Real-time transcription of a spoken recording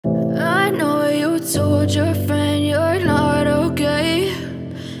told your friend you're not okay,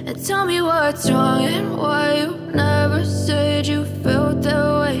 and tell me what's wrong and why you never said you felt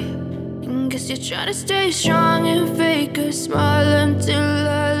that way. And guess you're trying to stay strong and fake a smile until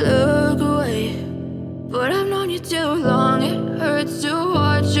I look away. But I've known you too long, it hurts to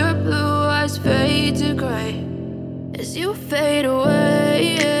watch your blue eyes fade to gray as you fade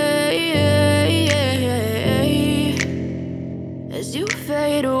away, as you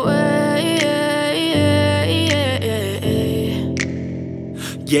fade away.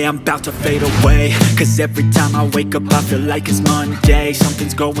 Yeah, I'm about to fade away, cause every time I wake up I feel like it's Monday.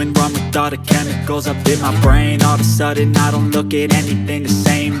 Something's going wrong with all the chemicals up in my brain. All of a sudden I don't look at anything the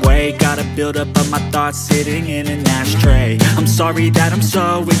same way. Gotta build up of my thoughts sitting in an ashtray. I'm sorry that I'm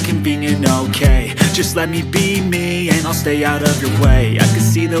so inconvenient, okay. Just let me be me and I'll stay out of your way. I can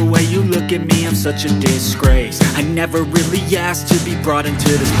see the way you look at me, I'm such a disgrace. I never really asked to be brought into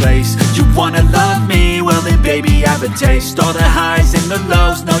this place. You wanna love me? Well then baby have a taste. All the highs and the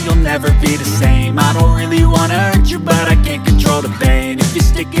lows, no, you'll never be the same. I don't really wanna hurt you, but I can't control the pain. If you're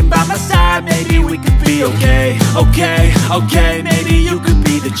sticking by my side, maybe we could be okay. Okay, maybe you could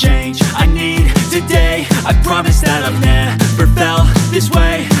be the change I need today. I promise that I've never felt this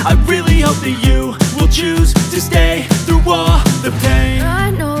way. I really hope that you will choose to stay through all the pain.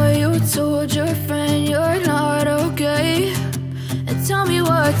 I know you told your friend you're not okay, and tell me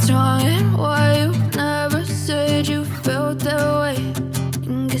what's wrong and why you never said you felt that way.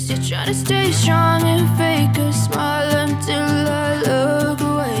 Guess you're trying to stay strong and fake a smile until I look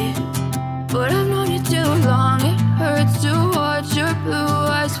away. But I've known you too long, it hurts to watch your blue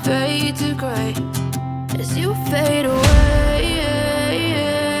eyes fade to gray as you fade away,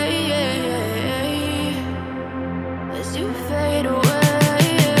 as you fade away,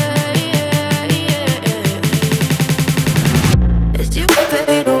 as you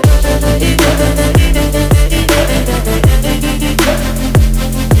fade away.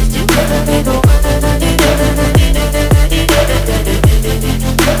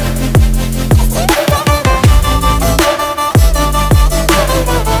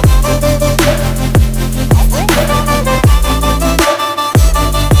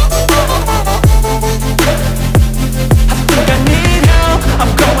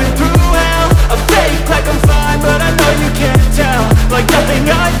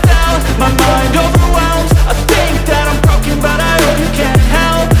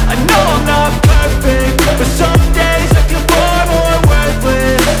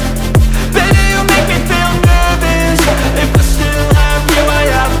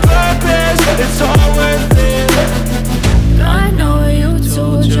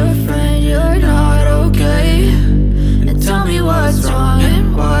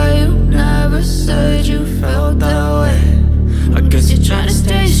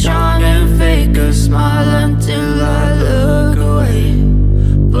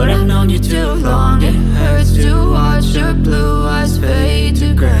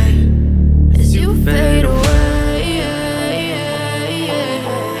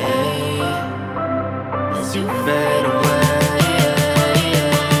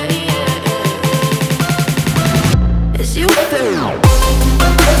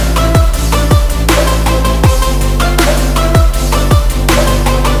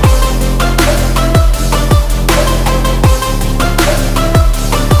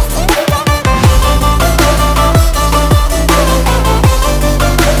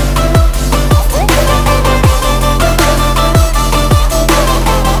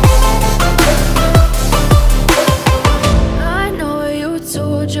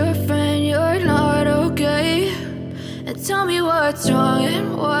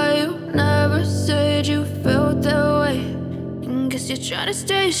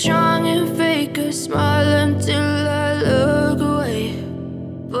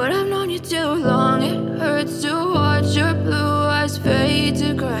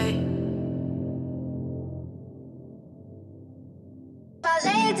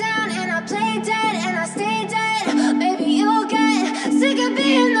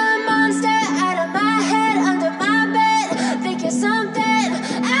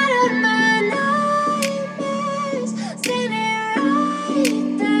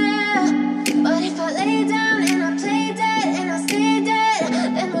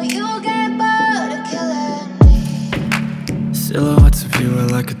 Silhouettes of you are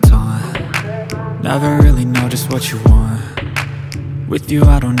like a taunt. Never really know just what you want. With you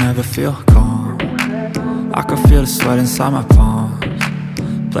I don't ever feel calm. I can feel the sweat inside my palms.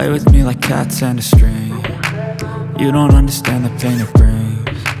 Play with me like cats and a string. You don't understand the pain it brings.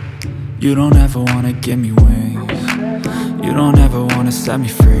 You don't ever wanna give me wings. You don't ever wanna set me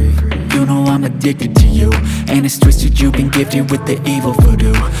free. you know I'm addicted to you. And it's twisted, you've been gifted with the evil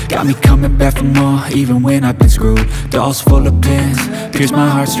voodoo. Got me coming back for more, even when I've been screwed. Dolls full of pins, pierce my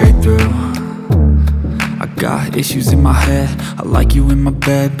heart straight through. I got issues in my head, I like you in my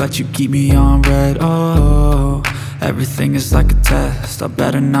bed, but you keep me on red. Oh, everything is like a test, I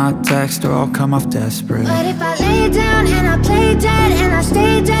better not text or I'll come off desperate. But if I lay down and I play dead and I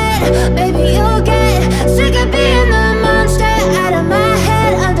stay dead, baby you'll get sick of being the monster out of my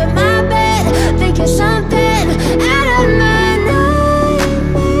head, under my bed, thinking something out of my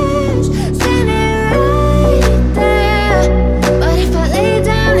nightmares, standing right there. But if I lay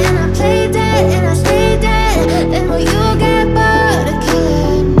down and I play dead and I stay dead, then will you get bored of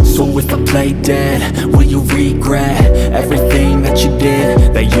killing? So if I play dead, will you regret everything that you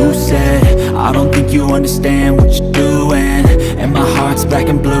did, that you said? I don't think you understand what you're doing, and my heart's black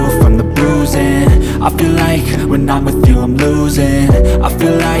and blue from the bruising. I feel like when I'm with you I'm losing. I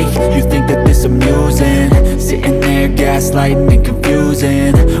feel like you think that this amusing, sitting there gaslighting and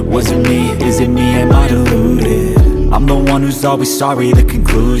confusing. Was it me? Is it me? Am I deluded? I'm the one who's always sorry, the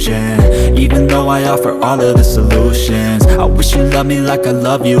conclusion, even though I offer all of the solutions. I wish you loved me like I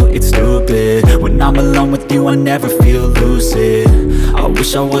love you, it's stupid. When I'm alone with you I never feel lucid. I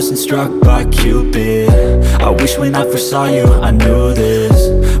wish I wasn't struck by Cupid. I wish when I first saw you I knew this.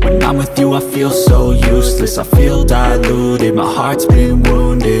 When I'm with you I feel so useless, I feel diluted, my heart's been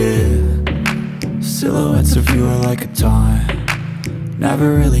wounded. Silhouettes of you are like a taunt,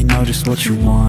 never really know just what you want.